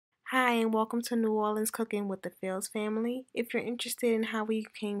Hi, and welcome to New Orleans Cooking with the Fields family. If you're interested in how we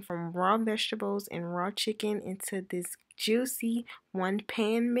came from raw vegetables and raw chicken into this juicy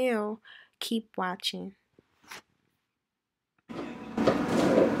one-pan meal, keep watching.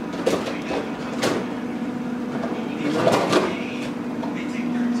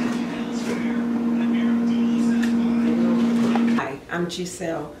 Hi, I'm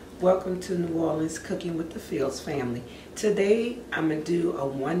Giselle. Welcome to New Orleans Cooking with the Fields family. Today I'm going to do a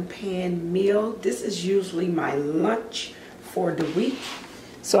one-pan meal. This is usually my lunch for the week.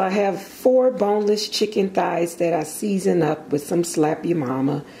 So I have 4 boneless chicken thighs that I season up with some Slap Your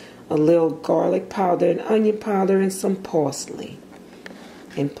Mama, a little garlic powder and onion powder, and some parsley.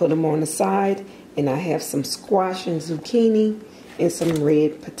 And put them on the side. And I have some squash and zucchini and some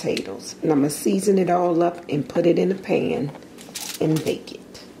red potatoes. And I'm going to season it all up and put it in a pan and bake it.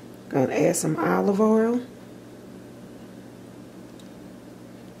 Going to add some olive oil.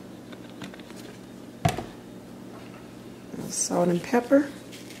 Salt and pepper.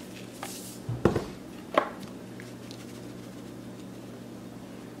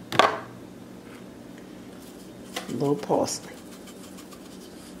 A little parsley.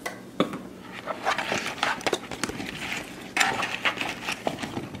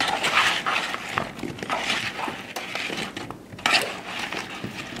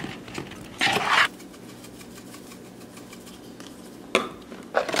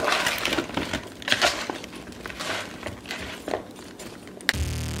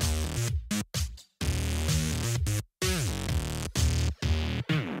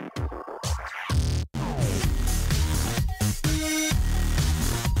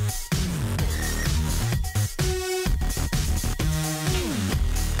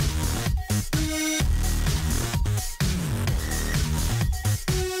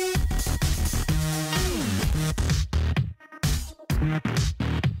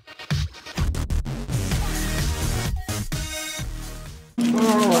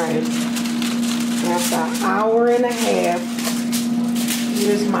 Alright, after an hour and a half,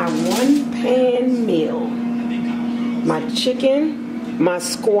 here's my one-pan meal. My chicken, my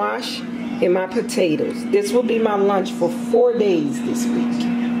squash, and my potatoes. This will be my lunch for 4 days this week.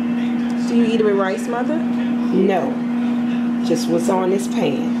 Do you eat it with rice, Mother? No, just what's on this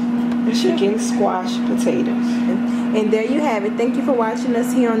pan. Chicken, squash, potatoes. And there you have it. Thank you for watching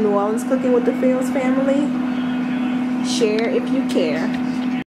us here on New Orleans Cooking with the Fields family. Share if you care.